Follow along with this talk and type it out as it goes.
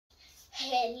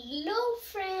Hello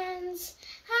friends,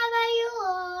 how are you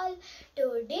all?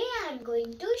 Today I am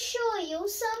going to show you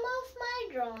some of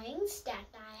my drawings that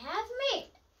I have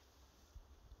made.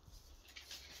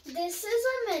 This is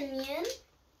a minion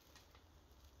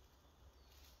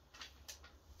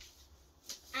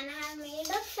and I have made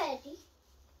a fairy.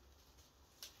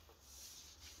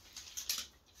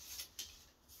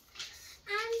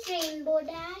 And Rainbow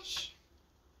Dash.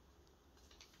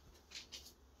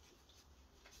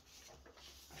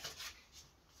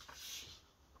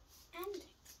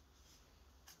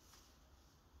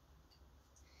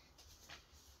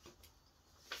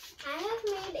 I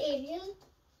have made Ariel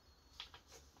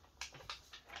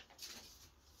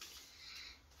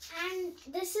and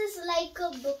this is like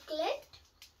a booklet,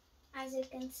 as you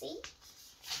can see.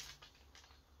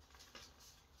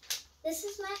 This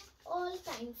is my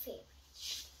all-time favorite.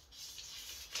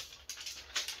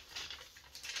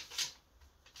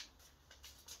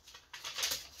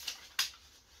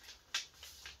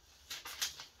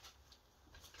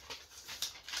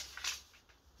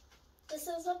 This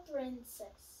is a princess.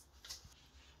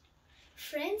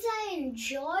 Friends, I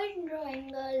enjoyed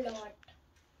drawing a lot.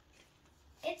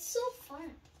 It's so fun.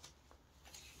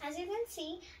 As you can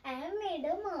see, I have made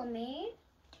a mermaid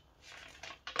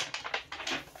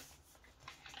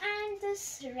and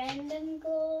this random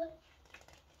girl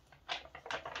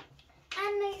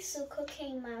and nice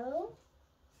cooking marrow.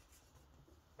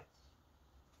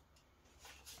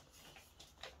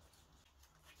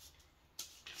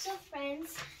 So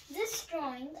friends, this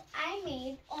drawing I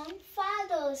made on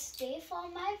Father's Day for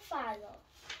my father.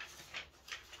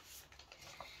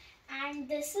 And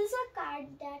this is a card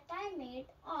that I made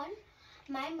on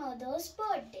my mother's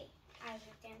birthday, as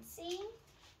you can see.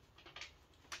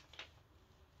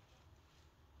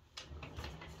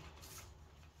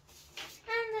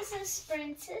 And this is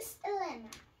Princess Elena.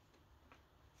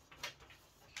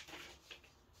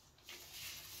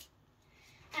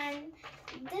 And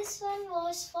this one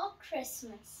was for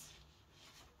Christmas.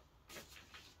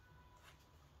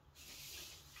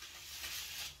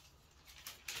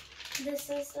 This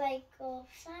is like a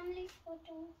family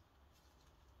photo.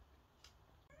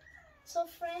 So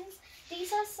friends,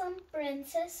 these are some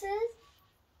princesses,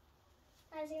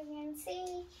 as you can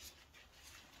see.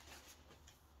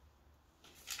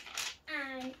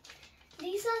 And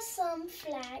these are some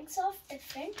flags of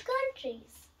different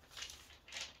countries.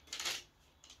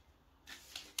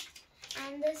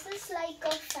 And this is like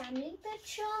a family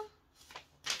picture.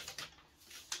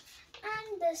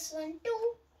 And this one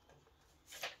too.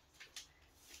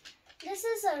 This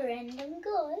is a random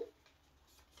girl.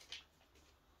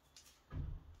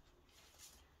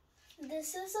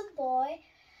 This is a boy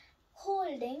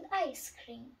holding ice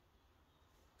cream.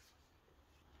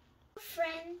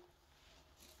 Friends,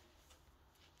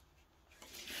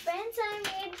 I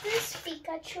made this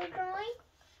Pikachu drawing.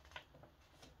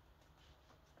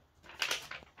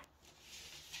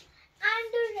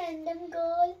 And a random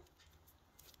girl.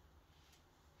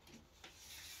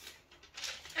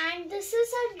 And this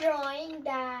is a drawing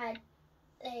that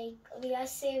we are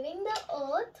saving the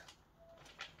earth.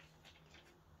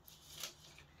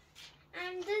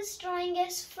 And this drawing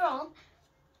is from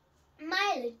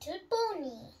My Little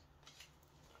Pony.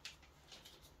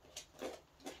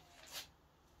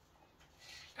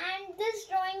 And this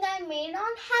drawing I made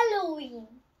on Halloween.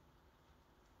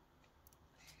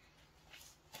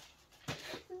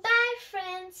 Bye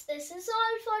friends, this is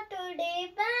all for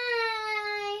today.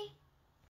 Bye.